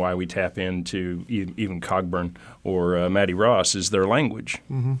and why we tap into even Cogburn or Matty Ross is their language.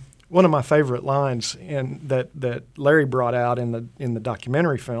 Mm-hmm. One of my favorite lines that Larry brought out in the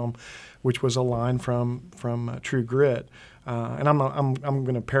documentary film, which was a line from True Grit. And I'm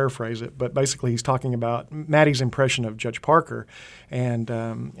going to paraphrase it, but basically he's talking about Maddie's impression of Judge Parker, and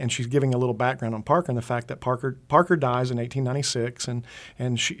she's giving a little background on Parker and the fact that Parker dies in 1896,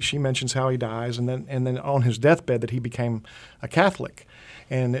 and she mentions how he dies, and then on his deathbed that he became a Catholic.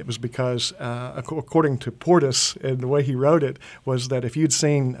 And it was because, according to Portis, and the way he wrote it, was that if you'd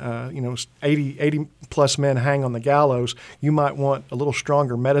seen 80 plus men hang on the gallows, you might want a little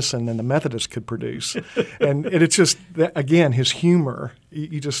stronger medicine than the Methodists could produce. And it's just, again, his humor.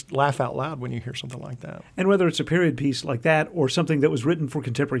 You just laugh out loud when you hear something like that. And whether it's a period piece like that or something that was written for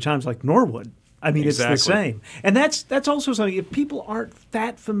contemporary times like Norwood, I mean, exactly. It's the same. And that's also something, if people aren't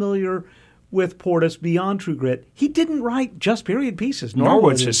that familiar with Portis beyond True Grit, he didn't write just period pieces.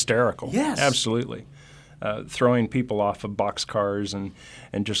 Norwood's hysterical. Yes. Absolutely. Throwing people off of boxcars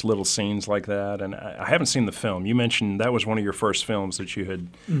and just little scenes like that. And I haven't seen the film. You mentioned that was one of your first films that you had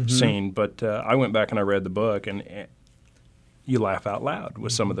seen, but I went back and I read the book, and you laugh out loud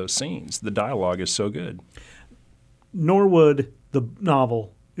with some of those scenes. The dialogue is so good. Norwood, the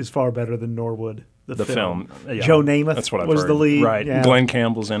novel, is far better than Norwood, the film. Yeah. Joe Namath That's what I've was heard. the lead. Right. Yeah. Glenn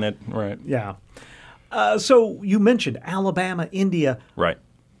Campbell's in it. Right. Yeah. So you mentioned Alabama, India. Right.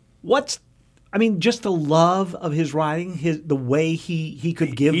 What's I mean, just the love of his writing, the way he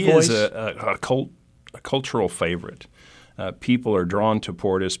could give voice. He is a cultural favorite. People are drawn to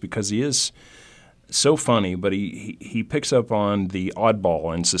Portis because he is so funny, but he picks up on the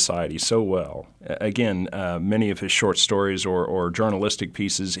oddball in society so well. Again, many of his short stories or journalistic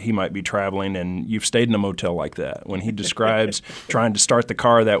pieces, he might be traveling, and you've stayed in a motel like that. When he describes trying to start the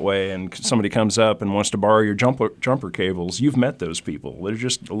car that way and somebody comes up and wants to borrow your jumper cables, you've met those people. They're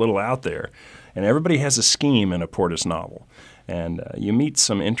just a little out there. And everybody has a scheme in a Portis novel. And you meet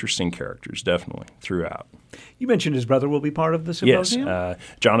some interesting characters, definitely, throughout. You mentioned his brother will be part of the symposium? Yes.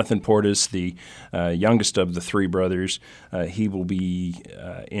 Jonathan Portis, the youngest of the three brothers, he will be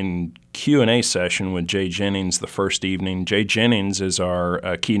in Q&A session with Jay Jennings the first evening. Jay Jennings is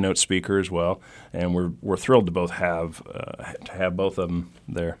our keynote speaker as well, and we're thrilled to both have both of them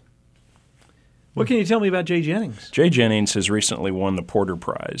there. What can you tell me about Jay Jennings? Jay Jennings has recently won the Porter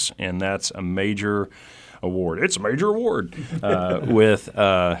Prize, and that's a major award. It's a major award with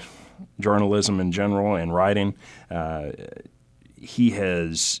journalism in general and writing. He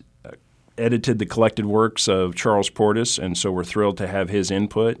has edited the collected works of Charles Portis, and so we're thrilled to have his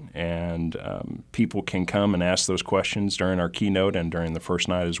input, and people can come and ask those questions during our keynote and during the first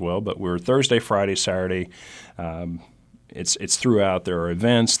night as well. But we're Thursday, Friday, Saturday. It's throughout. There are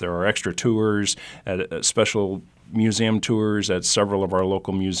events, there are extra tours, special museum tours at several of our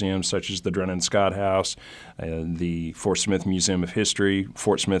local museums, such as the Drennan Scott House, the Fort Smith Museum of History,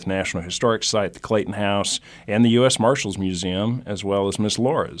 Fort Smith National Historic Site, the Clayton House, and the U.S. Marshals Museum, as well as Miss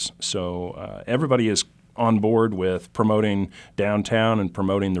Laura's. So everybody is on board with promoting downtown and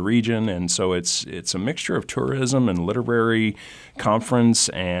promoting the region, and so it's a mixture of tourism and literary conference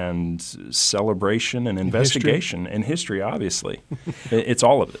and celebration and investigation and history, obviously. It's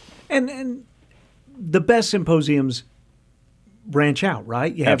all of it. And the best symposiums branch out,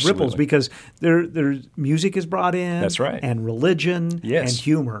 right? You have Absolutely. ripples because there's music is brought in. That's right. And religion and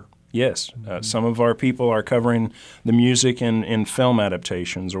humor. Yes. Some of our people are covering the music in film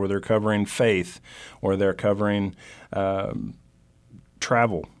adaptations, or they're covering faith, or they're covering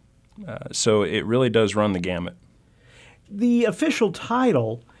travel. So it really does run the gamut. The official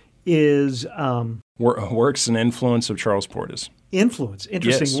title is Works and Influence of Charles Portis. Influence.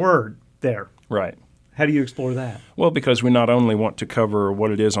 Interesting word there. Right. How do you explore that? Well, because we not only want to cover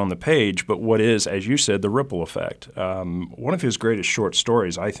what it is on the page, but what is, as you said, the ripple effect. One of his greatest short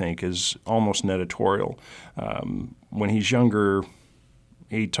stories, I think, is almost an editorial. When he's younger,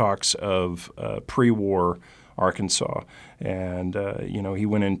 he talks of pre-war Arkansas, and he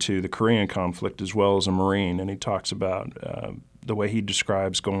went into the Korean conflict as well as a Marine, and he talks about the way he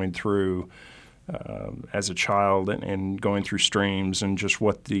describes going through as a child and going through streams, and just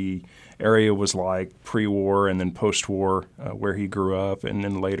what the area was like pre-war and then post-war, where he grew up, and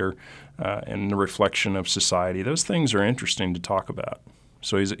then later and the reflection of society. Those things are interesting to talk about.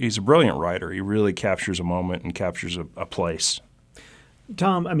 So he's a brilliant writer. He really captures a moment and captures a place.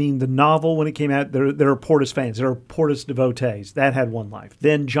 Tom, I mean, the novel, when it came out, there are Portis fans. There are Portis devotees. That had one life.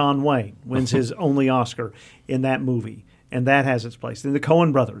 Then John Wayne wins his only Oscar in that movie, and that has its place. Then the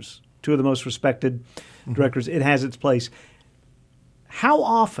Coen brothers, two of the most respected directors, it has its place. How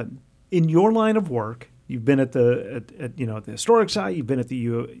often in your line of work, you've been at the historic site, you've been at the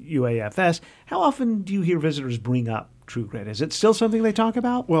UAFS, how often do you hear visitors bring up True Grit? Is it still something they talk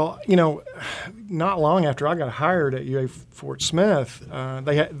about? Well, not long after I got hired at UA Fort Smith,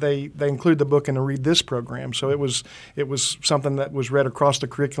 they include the book in the Read This program. So it was something that was read across the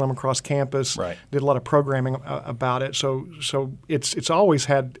curriculum, across campus. Right. Did a lot of programming about it. So it's always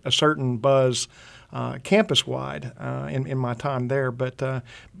had a certain buzz campus-wide in my time there. But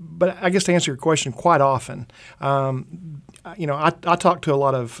I guess to answer your question, quite often, I talk to a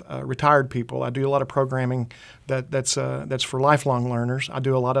lot of retired people. I do a lot of programming that's for lifelong learners.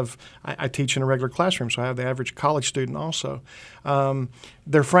 I teach in a regular classroom, so I have the average college student also.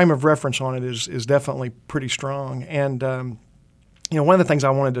 Their frame of reference on it is definitely pretty strong. And one of the things I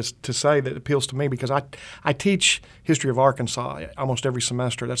wanted to say that appeals to me, because I teach history of Arkansas almost every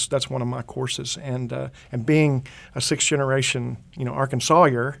semester. That's one of my courses, and being a sixth generation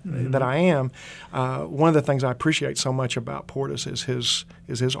Arkansasier that I am, one of the things I appreciate so much about Portis is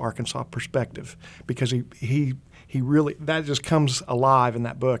his Arkansas perspective, because he really, that just comes alive in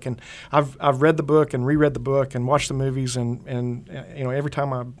that book. And I've read the book and reread the book and watched the movies, and every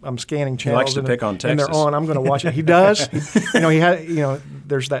time I'm scanning channels, he likes to pick on Texas, and they're on, I'm going to watch it. He does.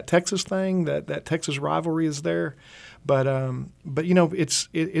 There's that Texas thing, that Texas rivalry is there, but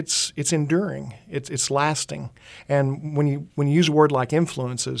it's enduring. It's lasting. And when you use a word like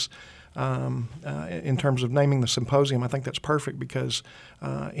influences, in terms of naming the symposium. I think that's perfect because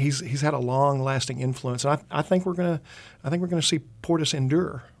he's had a long-lasting influence, and I think we're gonna see Portis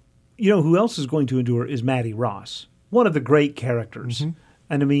endure. You know who else is going to endure is Maddie Ross, one of the great characters. Mm-hmm.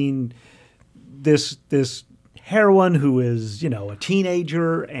 And I mean, this heroine who is, a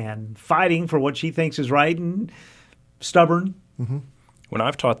teenager and fighting for what she thinks is right and stubborn. Mm-hmm. When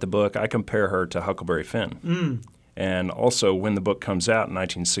I've taught the book, I compare her to Huckleberry Finn. And also, when the book comes out in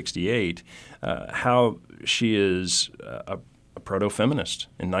 1968, how she is a proto-feminist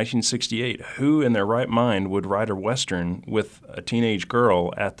in 1968. Who in their right mind would write a Western with a teenage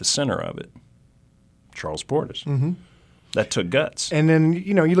girl at the center of it? Charles Portis. Mm-hmm. That took guts. And then,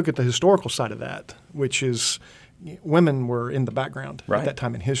 you look at the historical side of that, which is women were in the background at that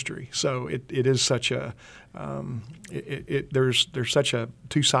time in history. So it is such a there's such a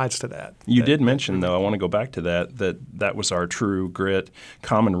two sides to that. You did mention, though, I want to go back to that was our True Grit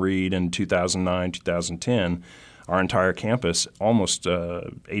common read in 2009, 2010. Our entire campus, almost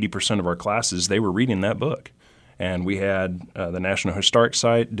 80% of our classes, they were reading that book. And we had the National Historic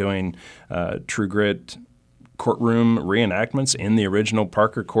Site doing True Grit courtroom reenactments in the original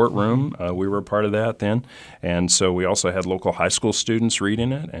Parker courtroom. We were a part of that then. And so we also had local high school students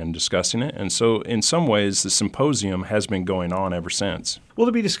reading it and discussing it. And so in some ways, the symposium has been going on ever since. Will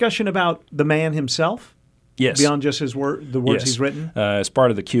there be discussion about the man himself? Yes. Beyond just the words he's written? As part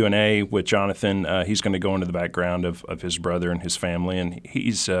of the Q&A with Jonathan, he's going to go into the background of his brother and his family, and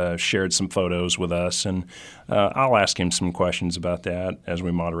he's shared some photos with us, and I'll ask him some questions about that as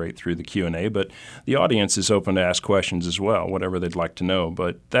we moderate through the Q&A. But the audience is open to ask questions as well, whatever they'd like to know.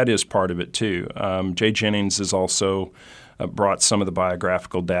 But that is part of it, too. Jay Jennings has also brought some of the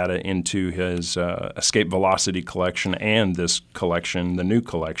biographical data into his Escape Velocity collection and this collection, the new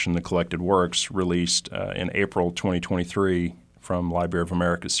collection, the Collected Works, released in April 2023 from Library of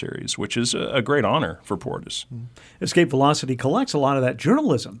America series, which is a great honor for Portis. Escape Velocity collects a lot of that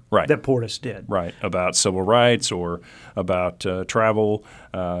journalism that Portis did. Right, about civil rights or about travel,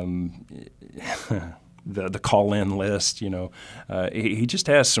 the call-in list. He just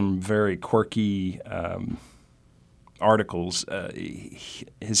has some very quirky articles.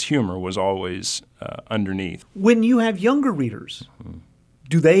 His humor was always underneath. When you have younger readers,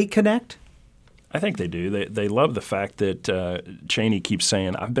 do they connect? I think they do. They love the fact that Cheney keeps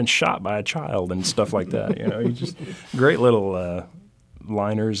saying, "I've been shot by a child" and stuff like that. He just great little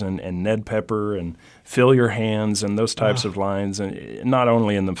liners, and Ned Pepper and "Fill your hands" and those types of lines, and not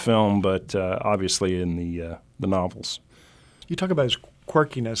only in the film but obviously in the novels. You talk about his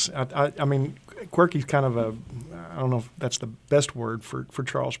quirkiness. I mean, quirky is kind of I don't know if that's the best word for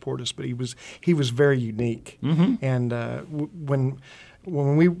Charles Portis, but he was very unique. Mm-hmm. And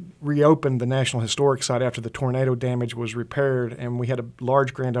when we reopened the National Historic Site after the tornado damage was repaired, and we had a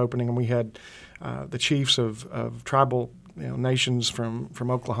large grand opening, and we had the chiefs of tribal nations from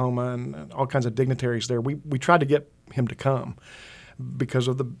Oklahoma and all kinds of dignitaries there, we tried to get him to come because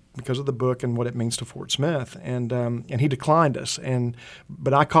of the book and what it means to Fort Smith, and he declined us.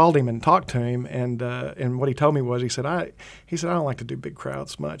 But I called him and talked to him, and what he told me was he said I don't like to do big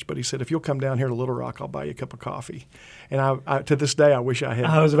crowds much, but he said if you'll come down here to Little Rock, I'll buy you a cup of coffee. And I to this day I wish I had.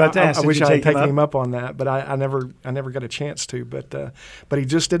 I was about to ask. I wish I had taken him up on that, but I never got a chance to. But he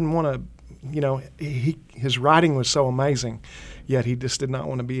just didn't want to. His writing was so amazing, yet he just did not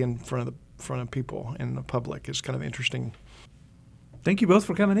want to be in front of people in the public. It's kind of interesting. Thank you both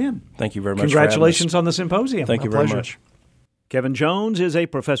for coming in. Thank you very much. Congratulations on the symposium. Thank you very much. Kevin Jones is a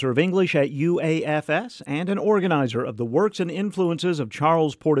professor of English at UAFS and an organizer of the Works and Influences of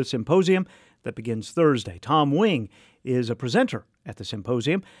Charles Portis Symposium that begins Thursday. Tom Wing is a presenter at the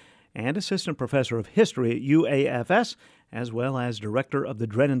symposium and assistant professor of history at UAFS, as well as director of the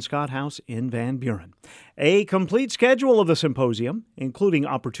Dred Scott House in Van Buren. A complete schedule of the symposium, including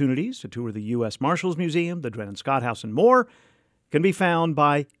opportunities to tour the U.S. Marshals Museum, the Dred Scott House, and more, can be found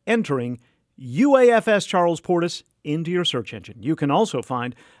by entering UAFS Charles Portis into your search engine. You can also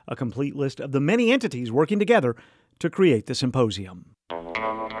find a complete list of the many entities working together to create the symposium.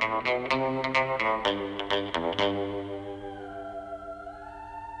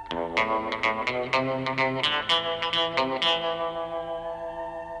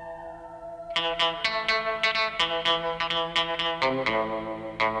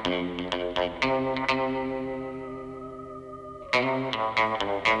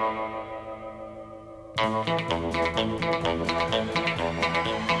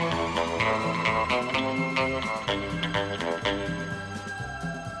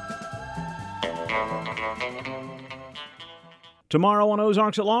 Tomorrow on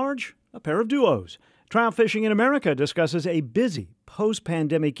Ozarks at Large, a pair of duos. Trout Fishing in America discusses a busy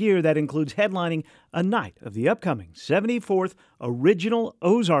post-pandemic year that includes headlining a night of the upcoming 74th Original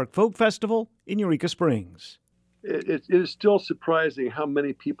Ozark Folk Festival in Eureka Springs. It is still surprising how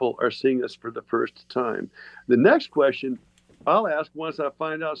many people are seeing us for the first time. The next question I'll ask once I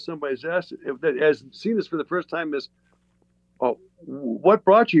find out somebody's asked that has seen us for the first time is, "Oh, what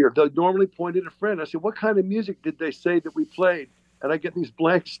brought you here?" They'll normally point at a friend. I say, "What kind of music did they say that we played?" And I get these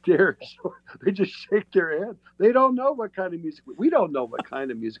blank stares. They just shake their head. They don't know what kind of music we don't know what kind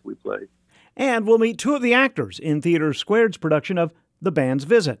of music we play. And we'll meet two of the actors in Theater Squared's production of The Band's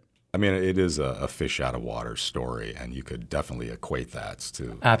Visit. I mean, it is a fish out of water story, and you could definitely equate that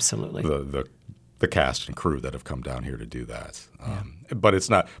to absolutely the cast and crew that have come down here to do that. But it's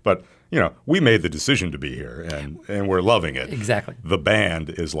not. But we made the decision to be here, and we're loving it. Exactly. The band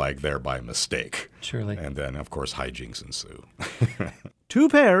is like there by mistake. Surely. And then, of course, hijinks ensue. Two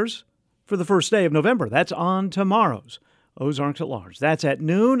pairs for the first day of November. That's on tomorrow's Ozarks at Large. That's at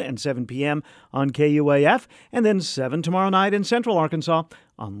noon and 7 p.m. on KUAF, and then 7 tomorrow night in Central Arkansas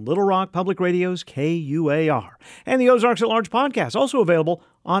on Little Rock Public Radio's KUAR. And the Ozarks at Large podcast, also available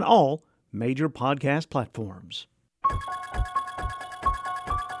on all major podcast platforms.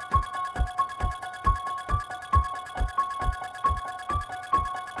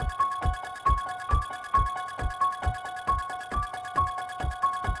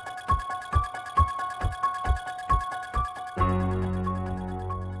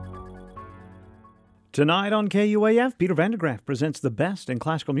 Tonight on KUAF, Peter Vandergraaf presents the best in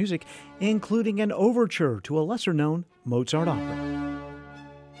classical music, including an overture to a lesser-known Mozart opera.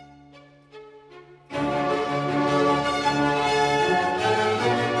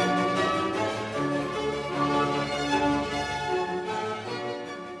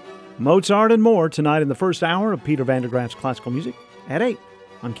 Mozart and more tonight in the first hour of Peter Vandergraaf's classical music at 8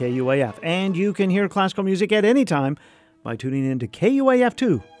 on KUAF. And you can hear classical music at any time by tuning in to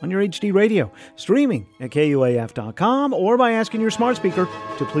KUAF2 on your HD radio, streaming at KUAF.com, or by asking your smart speaker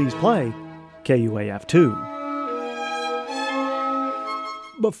to please play KUAF2.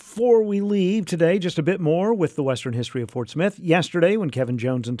 Before we leave today, just a bit more with the Western history of Fort Smith. Yesterday, when Kevin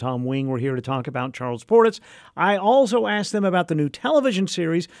Jones and Tom Wing were here to talk about Charles Portis, I also asked them about the new television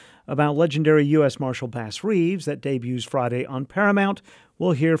series about legendary U.S. Marshal Bass Reeves that debuts Friday on Paramount.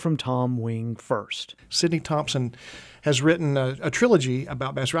 We'll hear from Tom Wing first. Sidney Thompson has written a trilogy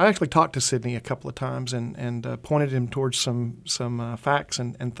about Bass Reeves. I actually talked to Sidney a couple of times and pointed him towards some facts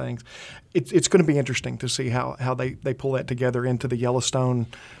and things. It's going to be interesting to see how they pull that together into the Yellowstone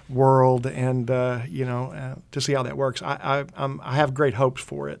world and to see how that works. I have great hopes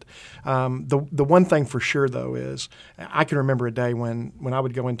for it. The one thing for sure though is I can remember a day when I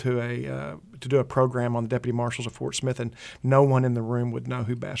would go into to do a program on the deputy marshals of Fort Smith, and no one in the room would know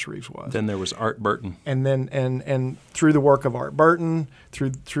who Bass Reeves was. Then there was Art Burton, and then and through the work of Art Burton,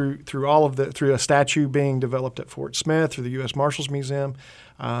 through all of through a statue being developed at Fort Smith, through the U.S. Marshals Museum,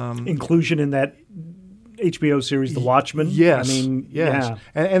 inclusion in that HBO series, The Watchmen. Yes, I mean, yes,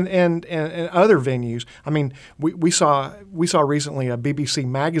 yeah. and other venues. I mean, we saw recently a BBC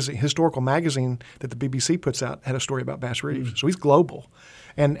magazine, historical magazine that the BBC puts out, had a story about Bass Reeves. So he's global.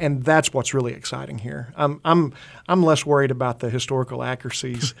 And that's what's really exciting here. I'm less worried about the historical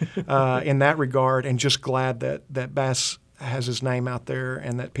accuracies in that regard, and just glad that Bass has his name out there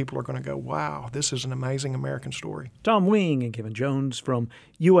and that people are going to go, wow, this is an amazing American story. Tom Wing and Kevin Jones from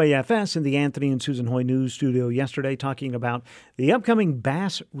UAFS in the Anthony and Susan Hoy News Studio yesterday talking about the upcoming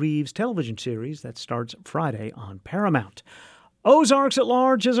Bass Reeves television series that starts Friday on Paramount. Ozarks at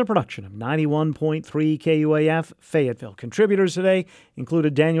Large is a production of 91.3 KUAF Fayetteville. Contributors today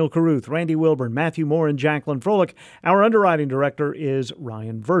included Daniel Caruth, Randy Wilburn, Matthew Moore, and Jacqueline Froelich. Our underwriting director is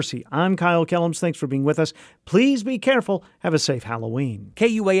Ryan Versey. I'm Kyle Kellums. Thanks for being with us. Please be careful. Have a safe Halloween.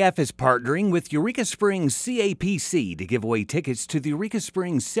 KUAF is partnering with Eureka Springs CAPC to give away tickets to the Eureka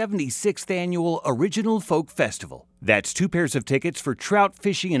Springs 76th Annual Original Folk Festival. That's 2 pairs of tickets for Trout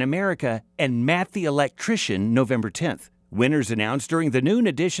Fishing in America and Matt the Electrician November 10th. Winners announced during the noon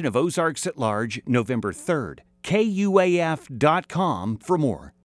edition of Ozarks at Large, November 3rd. KUAF.com for more.